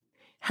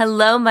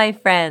Hello, my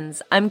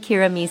friends. I'm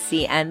Kira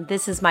Misi, and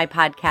this is my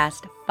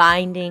podcast,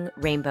 Finding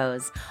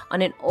Rainbows,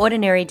 on an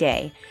ordinary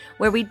day,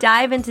 where we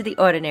dive into the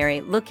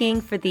ordinary,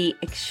 looking for the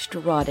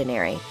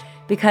extraordinary.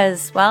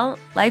 Because, well,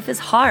 life is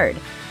hard,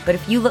 but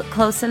if you look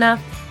close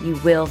enough, you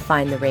will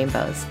find the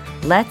rainbows.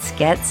 Let's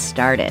get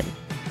started.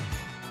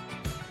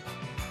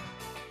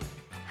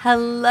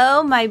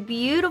 Hello, my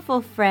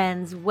beautiful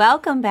friends.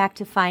 Welcome back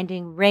to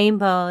Finding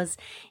Rainbows.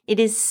 It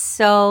is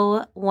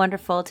so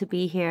wonderful to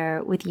be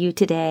here with you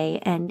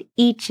today and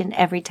each and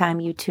every time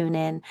you tune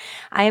in.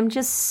 I am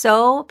just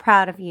so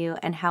proud of you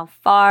and how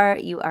far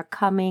you are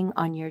coming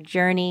on your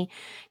journey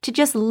to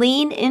just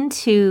lean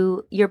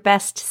into your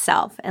best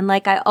self. And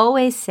like I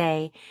always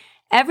say,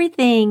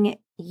 everything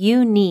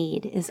you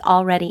need is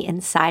already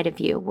inside of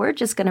you. We're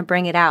just going to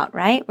bring it out,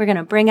 right? We're going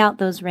to bring out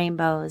those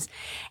rainbows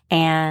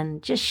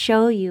and just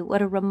show you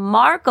what a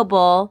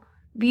remarkable,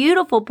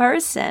 beautiful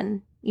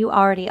person you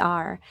already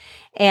are.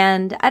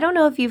 And I don't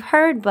know if you've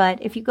heard, but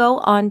if you go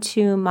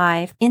onto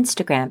my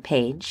Instagram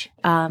page,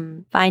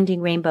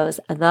 Finding Rainbows,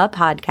 the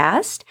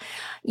podcast,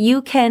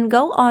 you can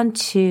go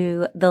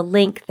onto the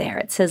link there.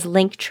 It says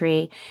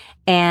Linktree.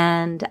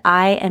 And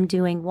I am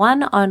doing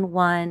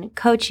one-on-one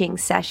coaching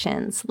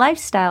sessions,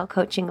 lifestyle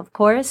coaching, of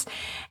course.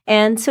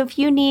 And so if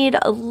you need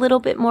a little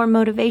bit more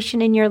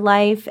motivation in your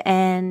life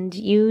and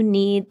you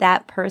need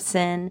that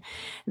person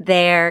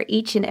there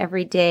each and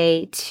every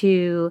day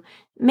to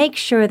make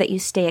sure that you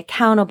stay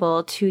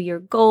accountable to your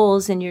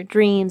goals and your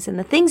dreams and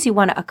the things you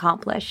want to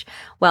accomplish,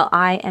 well,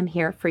 I am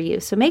here for you.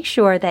 So make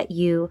sure that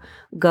you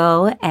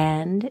go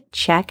and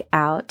check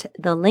out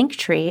the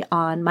Linktree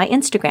on my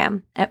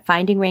Instagram at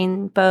Finding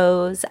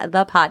Rainbows,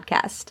 the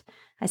podcast.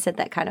 I said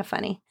that kind of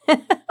funny.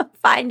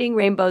 Finding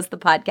Rainbows, the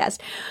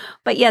podcast.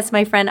 But yes,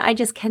 my friend, I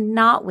just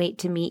cannot wait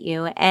to meet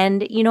you.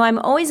 And, I'm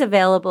always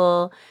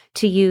available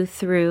to you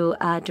through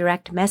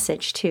direct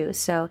message too.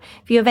 So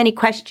if you have any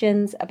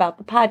questions about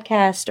the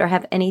podcast or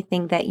have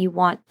anything that you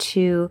want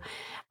to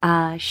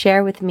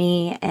share with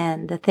me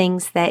and the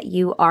things that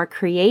you are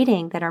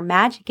creating that are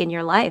magic in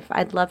your life,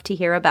 I'd love to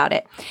hear about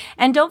it.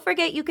 And don't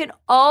forget, you can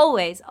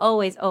always,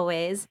 always,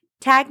 always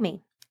tag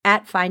me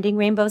at Finding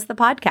Rainbows, the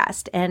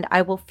podcast, and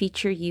I will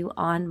feature you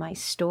on my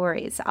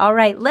stories. All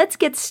right, let's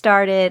get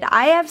started.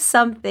 I have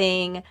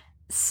something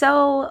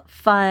so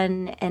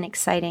fun and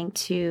exciting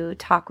to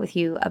talk with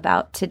you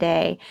about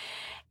today.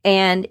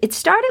 And it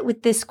started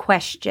with this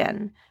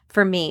question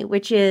for me,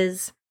 which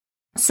is,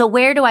 so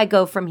where do I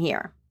go from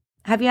here?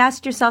 Have you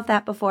asked yourself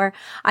that before?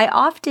 I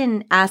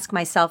often ask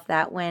myself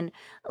that when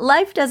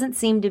life doesn't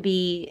seem to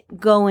be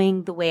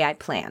going the way I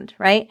planned,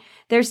 right?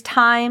 There's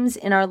times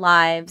in our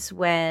lives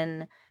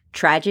when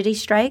tragedy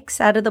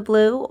strikes out of the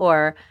blue,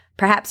 or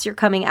perhaps you're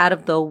coming out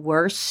of the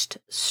worst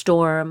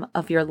storm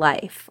of your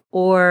life,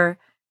 or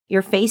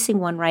you're facing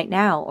one right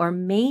now, or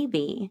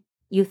maybe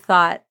you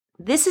thought,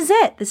 this is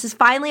it. This is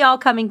finally all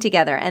coming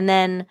together. And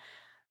then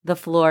the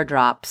floor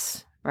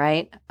drops,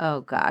 right?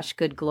 Oh gosh,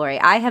 good glory.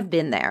 I have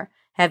been there.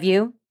 Have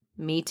you?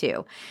 Me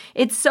too.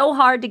 It's so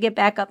hard to get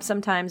back up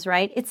sometimes,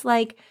 right? It's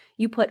like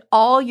you put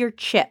all your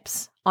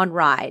chips on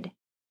ride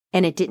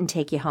and it didn't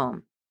take you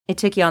home. It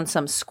took you on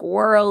some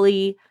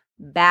squirrely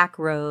back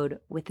road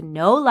with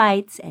no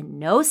lights and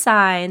no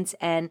signs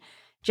and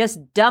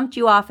just dumped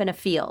you off in a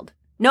field.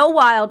 No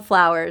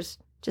wildflowers,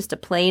 just a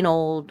plain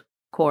old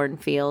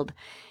cornfield.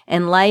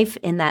 And life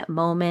in that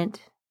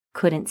moment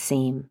couldn't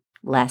seem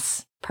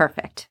less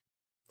perfect.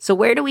 So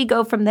where do we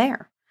go from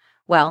there?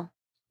 Well,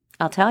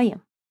 I'll tell you.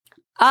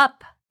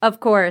 Up, of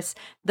course.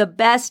 The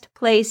best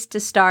place to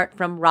start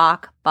from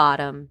rock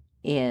bottom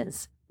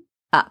is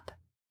up.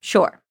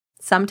 Sure,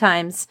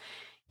 sometimes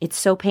it's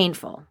so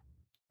painful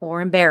or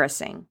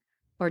embarrassing,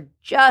 or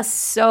just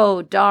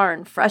so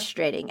darn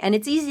frustrating. And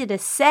it's easy to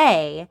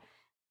say,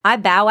 I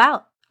bow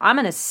out. I'm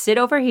going to sit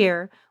over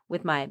here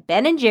with my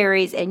Ben and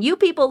Jerry's, and you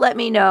people let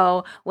me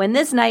know when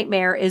this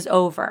nightmare is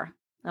over.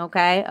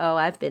 Okay? Oh,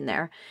 I've been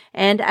there.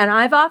 And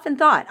I've often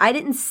thought, I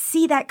didn't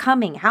see that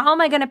coming. How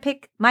am I going to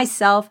pick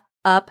myself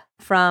up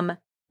from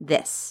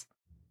this?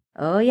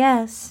 Oh,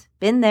 yes,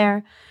 been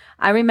there.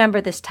 I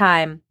remember this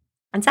time.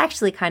 It's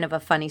actually kind of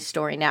a funny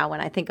story now when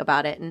I think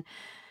about it. And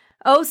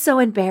oh, so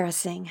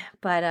embarrassing.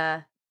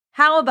 But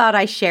how about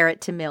I share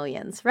it to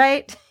millions,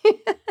 right?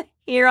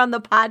 Here on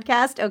the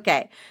podcast?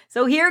 Okay,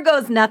 so here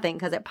goes nothing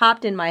because it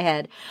popped in my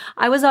head.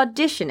 I was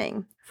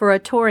auditioning for a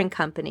touring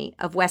company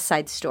of West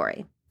Side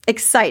Story.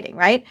 Exciting,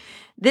 right?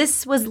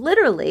 This was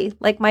literally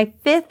like my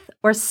 5th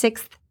or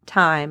 6th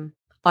time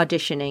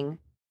auditioning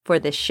for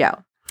this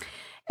show.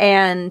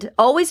 And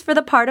always for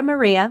the part of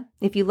Maria.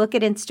 If you look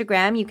at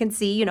Instagram, you can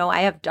see,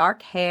 I have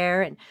dark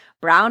hair and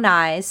brown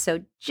eyes,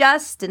 so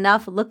just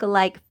enough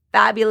look-alike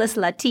fabulous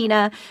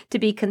Latina to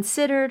be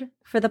considered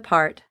for the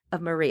part of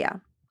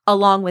Maria,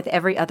 along with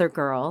every other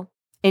girl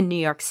in New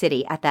York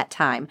City at that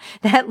time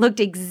that looked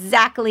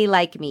exactly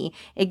like me,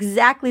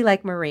 exactly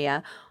like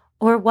Maria.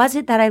 Or was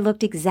it that I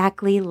looked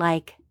exactly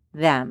like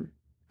them?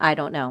 I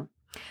don't know.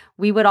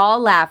 We would all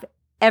laugh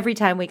every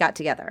time we got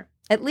together.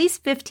 At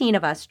least 15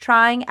 of us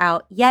trying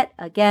out yet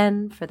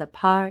again for the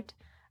part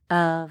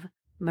of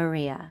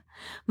Maria.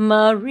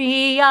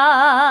 Maria,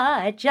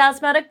 I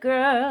just met a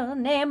girl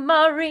named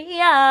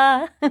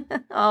Maria.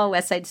 Oh,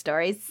 West Side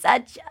Story,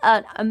 such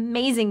an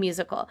amazing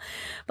musical.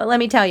 But let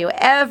me tell you,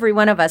 every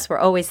one of us were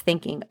always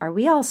thinking, are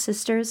we all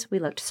sisters? We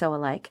looked so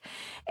alike.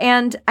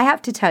 And I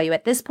have to tell you,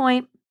 at this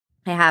point,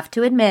 I have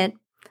to admit,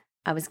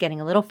 I was getting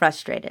a little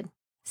frustrated.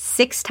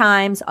 6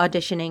 times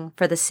auditioning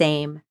for the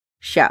same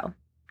show.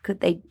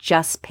 Could they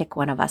just pick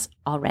one of us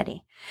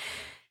already?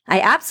 I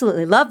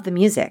absolutely loved the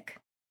music.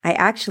 I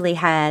actually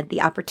had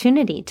the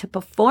opportunity to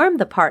perform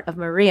the part of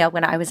Maria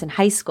when I was in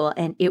high school,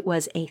 and it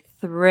was a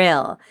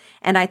thrill.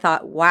 And I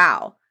thought,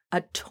 wow,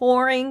 a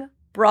touring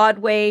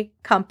Broadway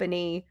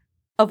company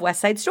of West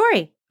Side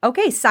Story.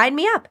 Okay, sign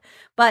me up.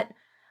 But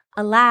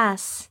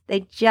alas, they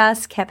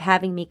just kept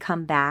having me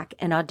come back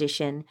and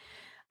audition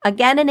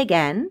again and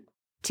again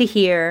to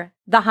hear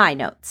the high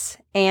notes.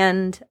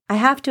 And I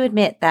have to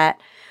admit that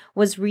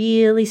was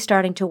really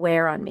starting to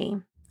wear on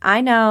me. I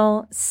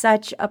know,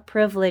 such a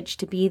privilege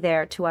to be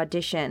there to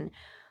audition,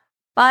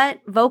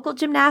 but vocal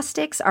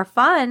gymnastics are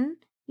fun.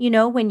 You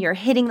know, when you're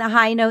hitting the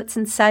high notes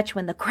and such,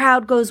 when the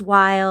crowd goes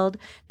wild,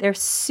 they're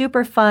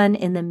super fun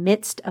in the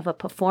midst of a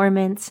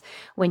performance,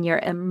 when you're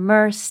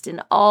immersed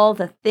in all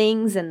the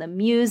things and the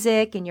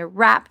music and you're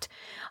wrapped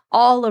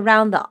all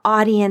around the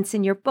audience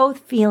and you're both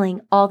feeling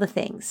all the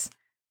things.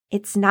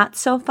 It's not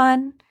so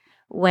fun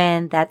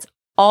when that's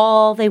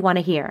all they want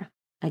to hear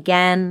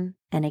again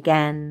and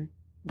again.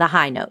 The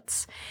high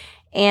notes.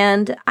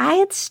 And I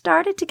had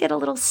started to get a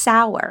little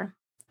sour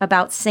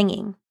about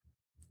singing.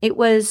 It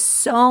was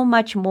so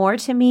much more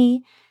to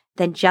me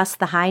than just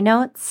the high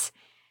notes.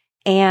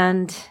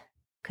 And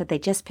could they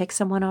just pick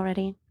someone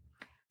already?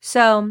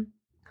 So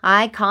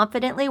I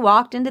confidently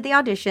walked into the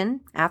audition.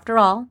 After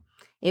all,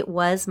 it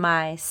was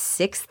my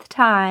 6th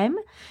time.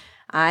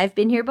 I've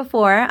been here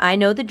before. I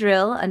know the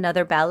drill.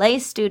 Another ballet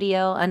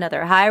studio,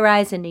 another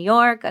high-rise in New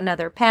York,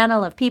 another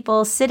panel of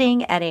people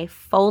sitting at a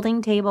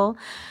folding table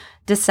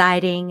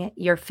deciding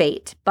your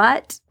fate.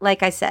 But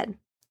like I said,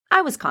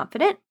 I was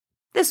confident.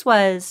 This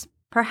was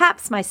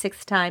perhaps my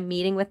 6th time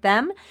meeting with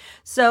them.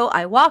 So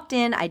I walked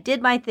in, I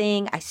did my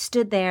thing, I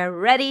stood there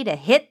ready to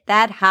hit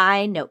that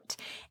high note.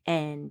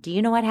 And do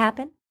you know what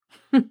happened?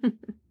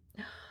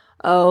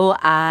 Oh,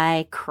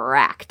 I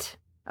cracked.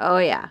 Oh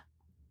yeah.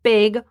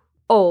 Big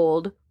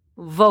old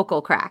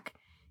vocal crack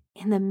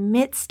in the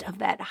midst of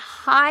that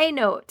high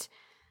note,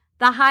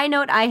 the high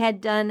note I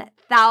had done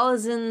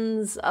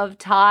thousands of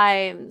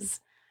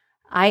times.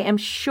 I am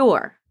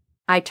sure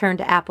I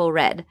turned apple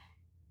red.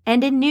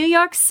 And in New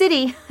York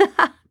City,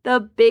 the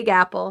Big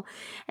Apple.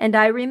 And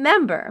I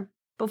remember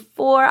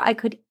before I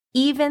could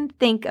even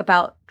think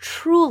about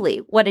truly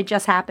what had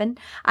just happened,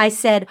 I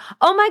said,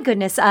 oh my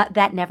goodness,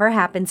 that never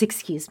happens.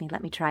 Excuse me,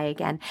 let me try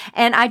again.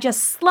 And I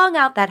just slung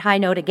out that high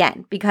note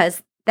again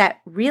because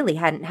that really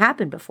hadn't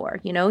happened before.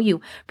 You know,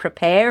 you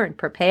prepare and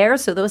prepare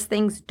so those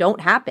things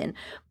don't happen.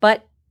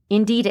 But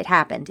indeed it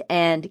happened.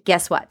 And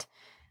guess what?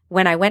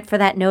 When I went for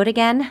that note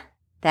again,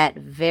 that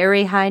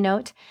very high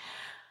note,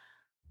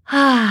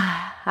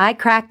 I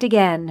cracked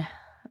again.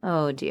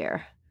 Oh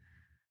dear.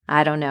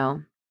 I don't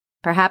know.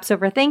 Perhaps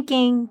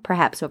overthinking,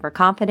 perhaps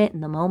overconfident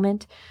in the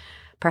moment,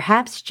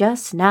 perhaps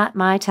just not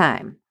my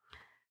time.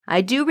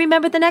 I do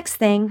remember the next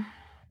thing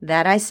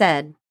that I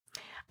said.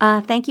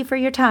 Thank you for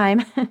your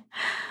time.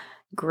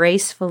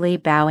 Gracefully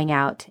bowing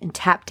out and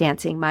tap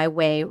dancing my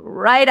way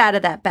right out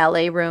of that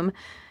ballet room,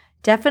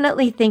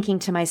 definitely thinking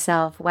to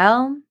myself,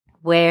 well,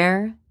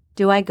 where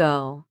do I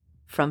go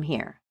from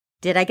here?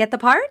 Did I get the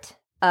part?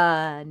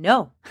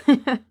 No.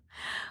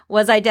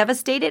 Was I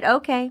devastated?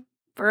 Okay,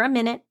 for a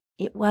minute.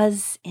 It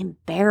was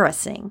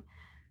embarrassing.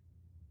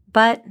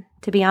 But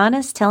to be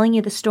honest, telling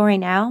you the story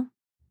now,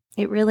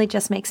 it really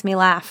just makes me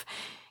laugh.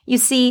 You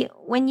see,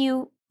 when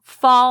you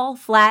fall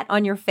flat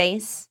on your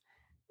face,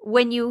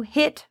 when you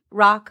hit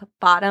rock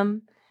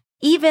bottom,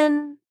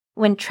 even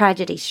when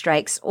tragedy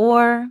strikes,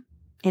 or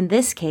in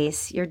this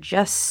case, you're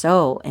just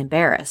so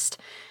embarrassed,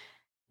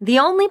 the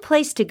only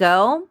place to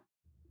go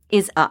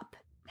is up.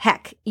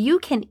 Heck, you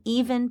can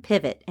even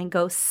pivot and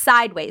go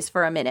sideways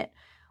for a minute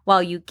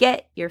while you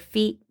get your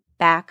feet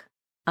back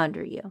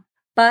under you.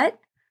 But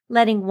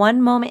letting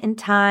one moment in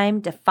time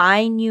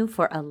define you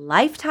for a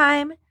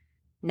lifetime,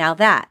 now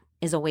that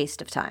is a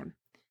waste of time.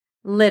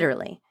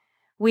 Literally.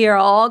 We are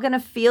all going to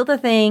feel the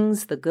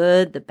things, the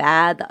good, the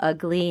bad, the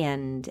ugly,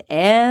 and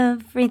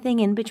everything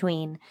in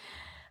between.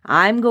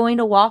 I'm going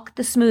to walk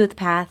the smooth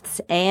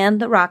paths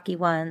and the rocky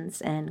ones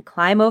and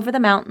climb over the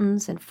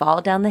mountains and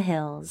fall down the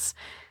hills.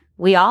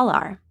 We all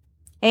are.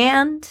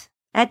 And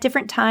at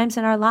different times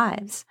in our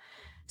lives.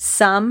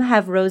 Some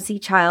have rosy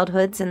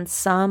childhoods and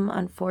some,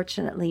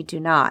 unfortunately, do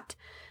not.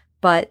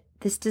 But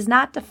this does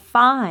not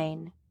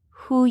define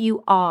who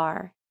you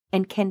are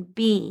and can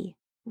be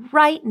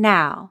right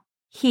now,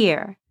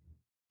 here,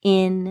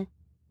 in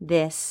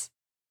this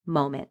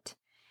moment.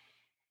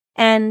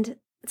 And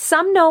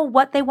some know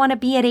what they want to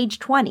be at age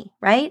 20,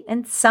 right?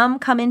 And some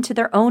come into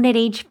their own at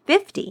age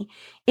 50.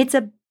 It's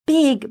a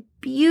big,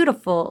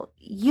 beautiful,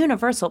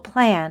 universal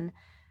plan.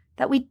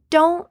 that we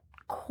don't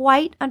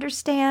quite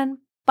understand,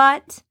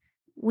 but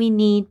we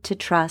need to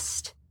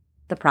trust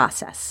the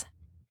process.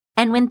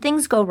 And when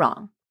things go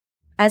wrong,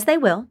 as they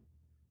will,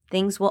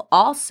 things will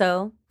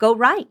also go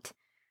right.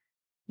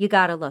 You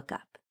got to look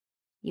up.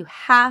 You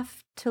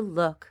have to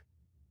look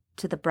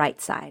to the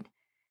bright side.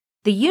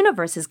 The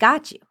universe has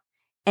got you.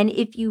 And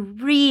if you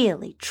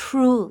really,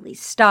 truly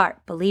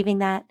start believing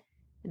that,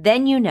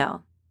 then you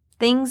know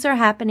things are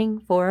happening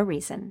for a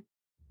reason.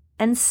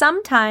 And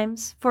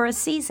sometimes for a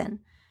season.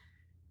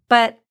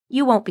 But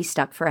you won't be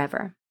stuck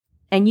forever.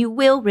 And you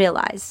will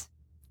realize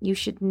you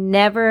should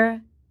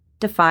never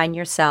define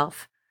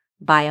yourself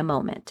by a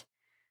moment.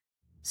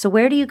 So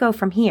where do you go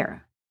from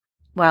here?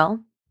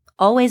 Well,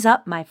 always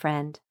up, my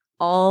friend.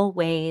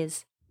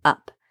 Always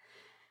up.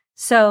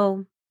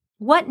 So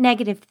what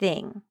negative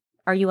thing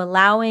are you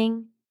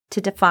allowing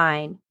to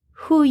define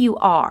who you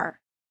are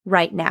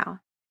right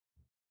now?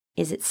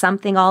 Is it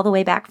something all the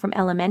way back from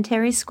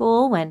elementary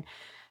school when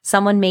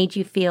someone made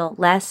you feel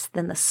less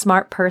than the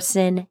smart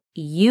person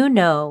you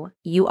know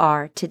you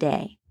are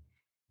today?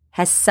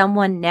 Has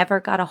someone never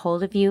got a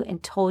hold of you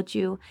and told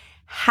you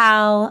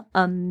how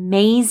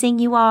amazing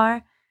you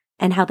are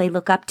and how they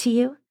look up to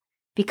you?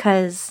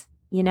 Because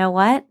you know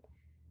what?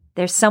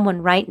 There's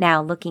someone right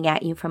now looking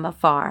at you from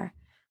afar,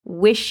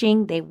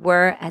 wishing they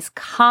were as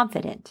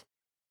confident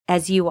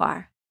as you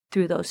are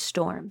through those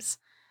storms.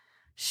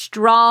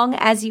 Strong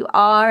as you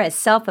are, as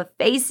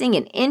self-effacing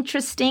and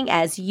interesting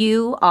as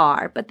you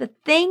are. But the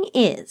thing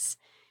is,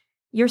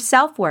 your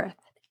self-worth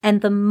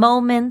and the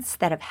moments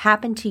that have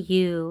happened to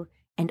you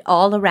and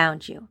all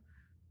around you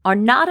are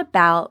not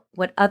about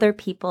what other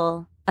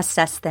people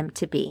assess them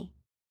to be.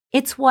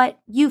 It's what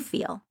you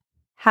feel,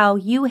 how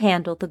you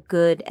handle the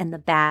good and the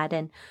bad,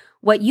 and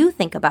what you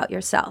think about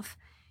yourself.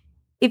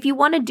 If you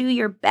want to do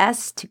your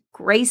best to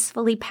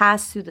gracefully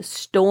pass through the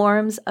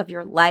storms of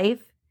your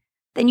life,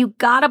 then you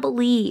gotta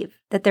believe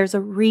that there's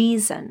a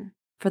reason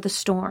for the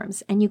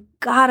storms, and you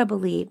gotta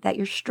believe that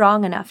you're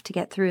strong enough to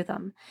get through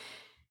them.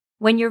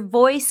 When your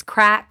voice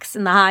cracks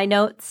in the high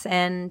notes,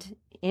 and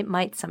it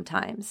might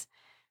sometimes,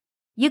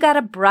 you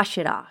gotta brush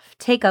it off.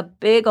 Take a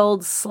big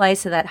old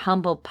slice of that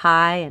humble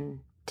pie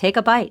and take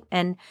a bite,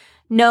 and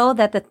know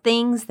that the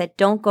things that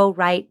don't go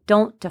right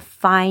don't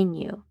define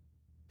you,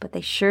 but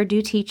they sure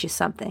do teach you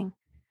something.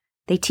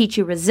 They teach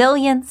you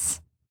resilience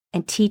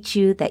and teach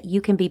you that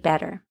you can be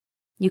better.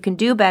 You can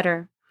do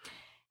better.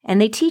 And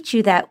they teach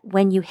you that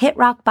when you hit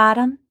rock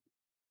bottom,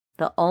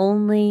 the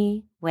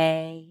only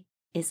way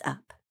is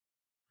up.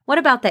 What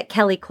about that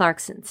Kelly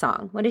Clarkson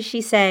song? What does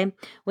she say?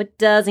 What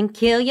doesn't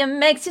kill you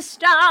makes you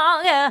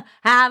stronger.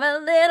 Have a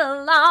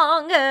little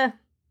longer.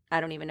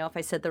 I don't even know if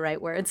I said the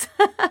right words.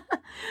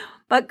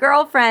 But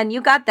girlfriend,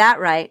 you got that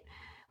right.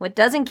 What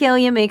doesn't kill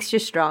you makes you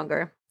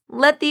stronger.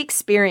 Let the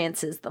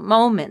experiences, the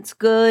moments,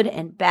 good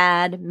and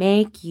bad,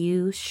 make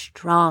you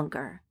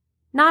stronger.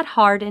 Not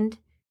hardened.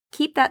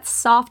 Keep that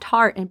soft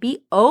heart and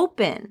be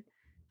open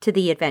to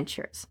the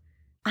adventures.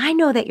 I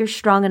know that you're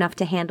strong enough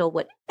to handle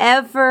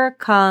whatever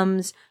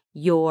comes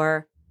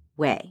your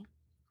way.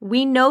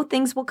 We know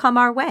things will come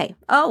our way.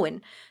 Oh, and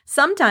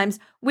sometimes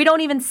we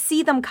don't even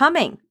see them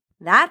coming.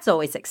 That's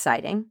always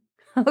exciting.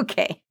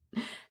 Okay,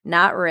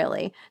 not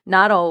really,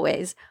 not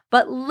always,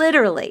 but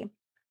literally,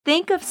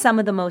 think of some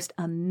of the most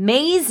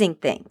amazing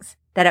things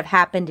that have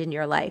happened in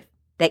your life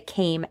that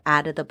came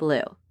out of the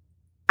blue.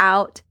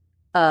 Out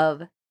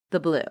of the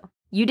blue.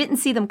 You didn't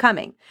see them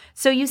coming.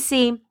 So you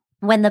see,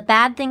 when the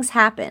bad things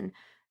happen,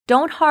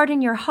 don't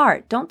harden your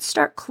heart. Don't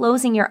start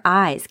closing your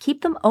eyes.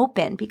 Keep them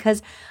open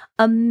because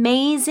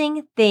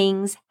amazing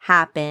things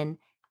happen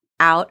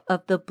out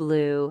of the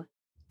blue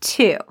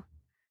too.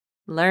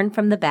 Learn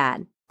from the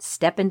bad.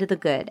 Step into the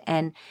good.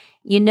 And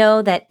you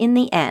know that in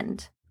the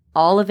end,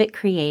 all of it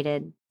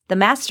created the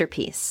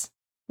masterpiece,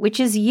 which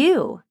is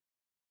you.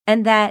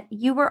 And that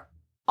you were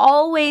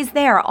always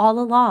there all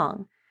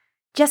along,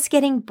 just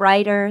getting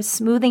brighter,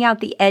 smoothing out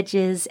the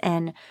edges,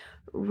 and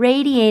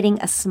radiating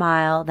a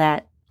smile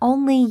that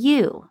only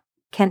you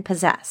can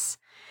possess.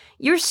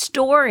 Your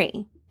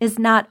story is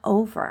not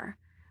over.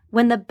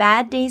 When the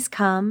bad days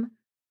come,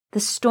 the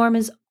storm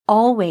is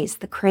always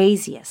the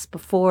craziest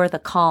before the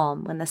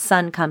calm when the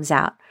sun comes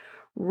out,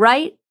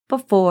 right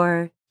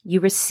before you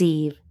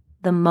receive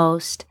the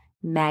most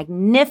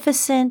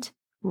magnificent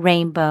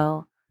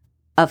rainbow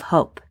of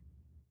hope.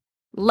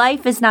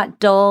 Life is not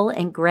dull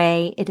and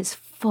gray. It is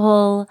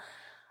full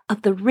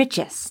of the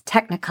richest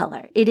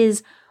technicolor. It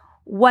is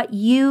what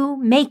you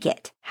make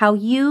it, how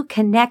you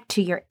connect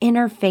to your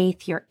inner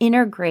faith, your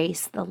inner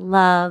grace, the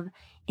love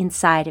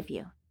inside of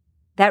you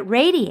that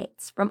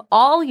radiates from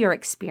all your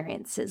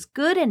experiences,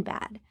 good and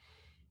bad.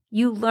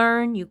 You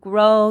learn, you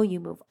grow,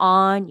 you move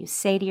on, you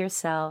say to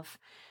yourself,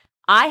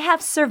 I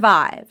have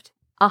survived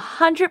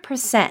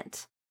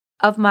 100%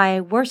 of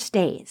my worst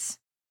days.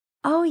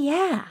 Oh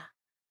yeah.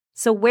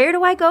 So where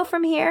do I go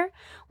from here?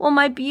 Well,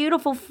 my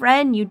beautiful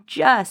friend, you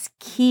just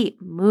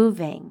keep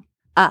moving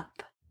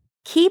up.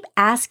 Keep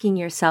asking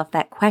yourself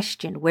that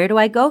question, where do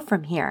I go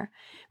from here?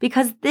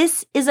 because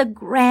this is a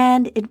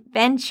grand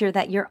adventure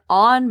that you're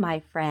on, my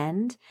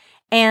friend.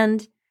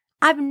 And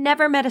I've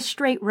never met a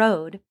straight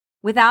road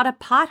without a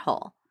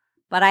pothole,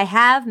 but I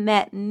have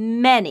met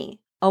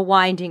many a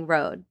winding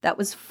road that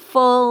was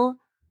full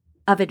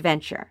of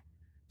adventure.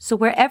 So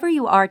wherever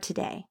you are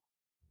today,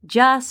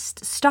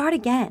 just start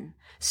again.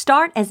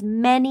 Start as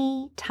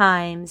many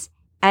times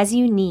as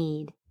you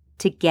need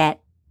to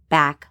get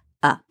back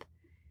up.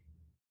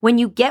 When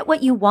you get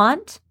what you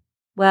want,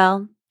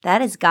 well,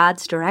 that is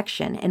God's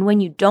direction. And when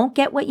you don't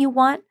get what you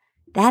want,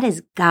 that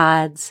is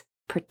God's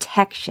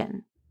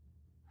protection.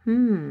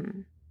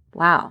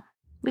 Wow.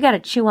 We got to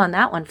chew on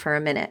that one for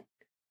a minute.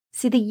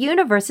 See, the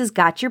universe has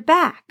got your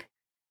back,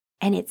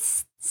 and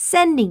it's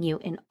sending you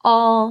in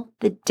all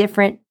the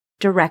different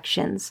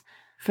directions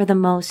for the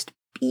most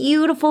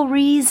beautiful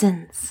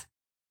reasons.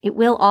 It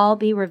will all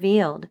be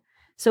revealed.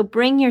 So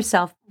bring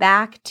yourself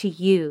back to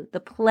you, the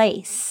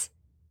place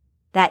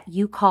that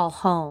you call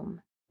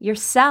home,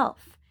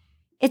 yourself.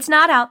 It's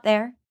not out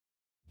there.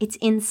 It's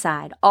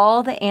inside.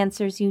 All the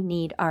answers you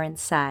need are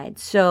inside.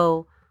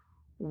 So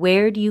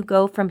where do you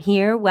go from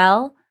here?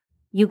 Well,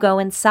 you go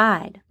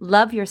inside.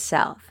 Love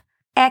yourself,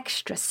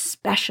 extra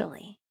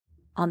specially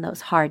on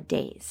those hard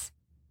days.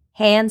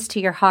 Hands to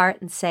your heart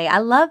and say, I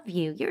love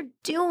you. You're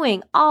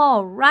doing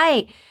all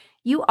right.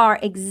 You are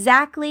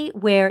exactly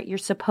where you're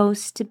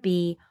supposed to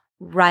be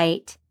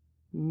right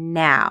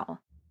now.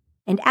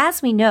 And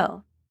as we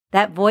know,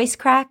 that voice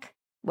crack,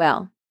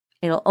 well,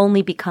 it'll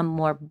only become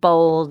more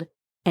bold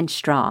and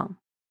strong.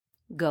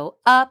 Go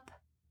up,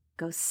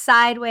 go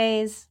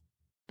sideways,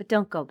 but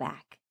don't go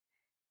back.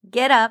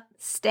 Get up,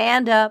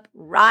 stand up,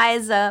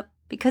 rise up,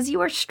 because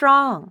you are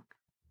strong.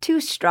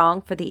 Too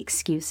strong for the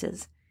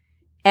excuses.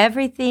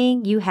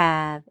 Everything you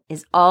have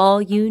is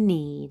all you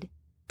need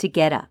to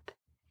get up.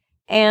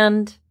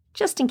 And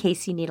just in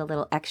case you need a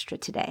little extra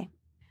today,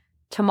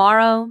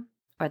 tomorrow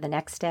or the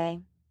next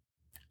day,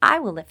 I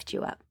will lift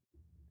you up.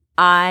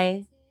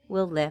 I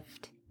will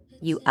lift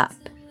you up.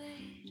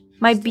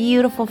 My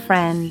beautiful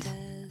friend,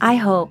 I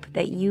hope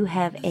that you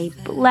have a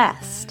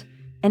blessed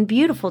and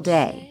beautiful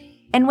day.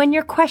 And when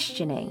you're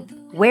questioning,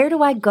 where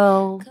do I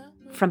go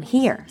from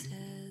here?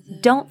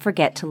 Don't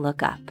forget to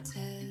look up,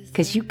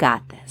 because you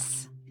got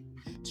this.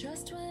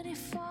 Just when you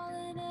fall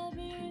in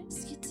every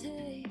risk you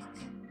take,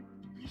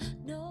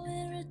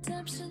 knowing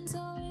redemption's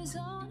always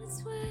on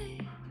its way.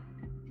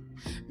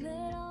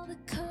 Let all the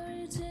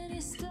courage in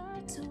you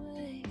start to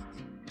wake.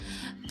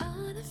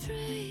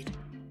 Unafraid,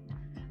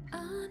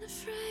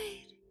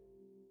 unafraid.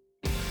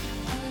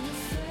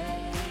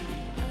 Unafraid,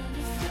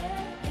 unafraid.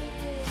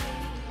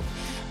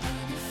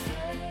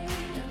 Unafraid,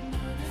 I'm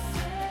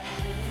unafraid.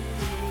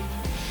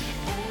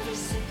 Every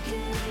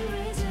second I'm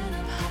raising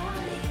up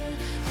higher.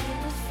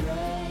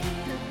 Unafraid,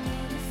 I'm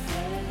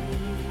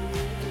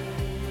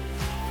unafraid.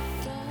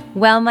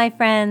 Well, my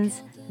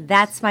friends,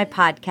 that's my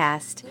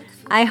podcast.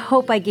 I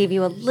hope I gave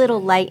you a little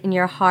light in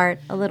your heart,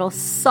 a little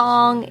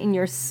song in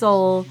your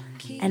soul,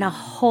 and a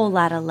whole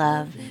lot of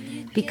love,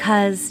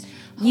 because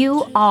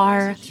you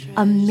are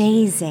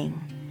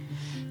amazing.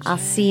 I'll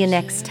see you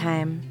next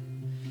time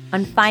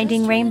on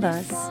Finding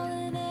Rainbows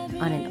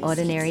on an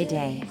Ordinary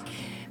Day.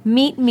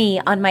 Meet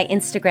me on my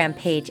Instagram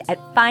page at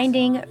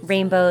Finding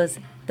Rainbows,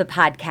 the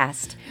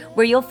podcast,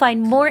 where you'll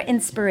find more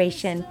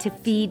inspiration to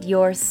feed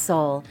your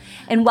soul.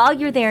 And while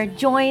you're there,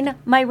 join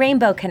my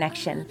Rainbow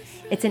Connection.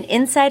 It's an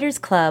insiders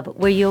club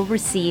where you'll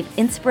receive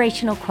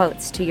inspirational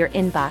quotes to your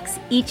inbox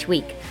each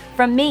week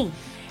from me,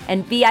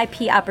 and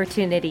VIP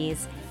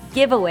opportunities,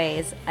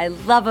 giveaways, I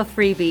love a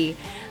freebie,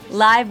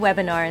 live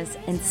webinars,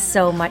 and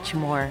so much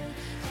more.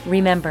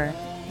 Remember,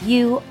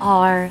 you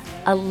are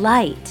a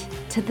light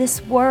to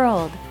this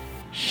world.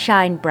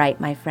 Shine bright,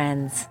 my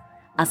friends.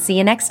 I'll see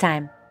you next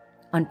time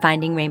on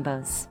Finding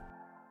Rainbows.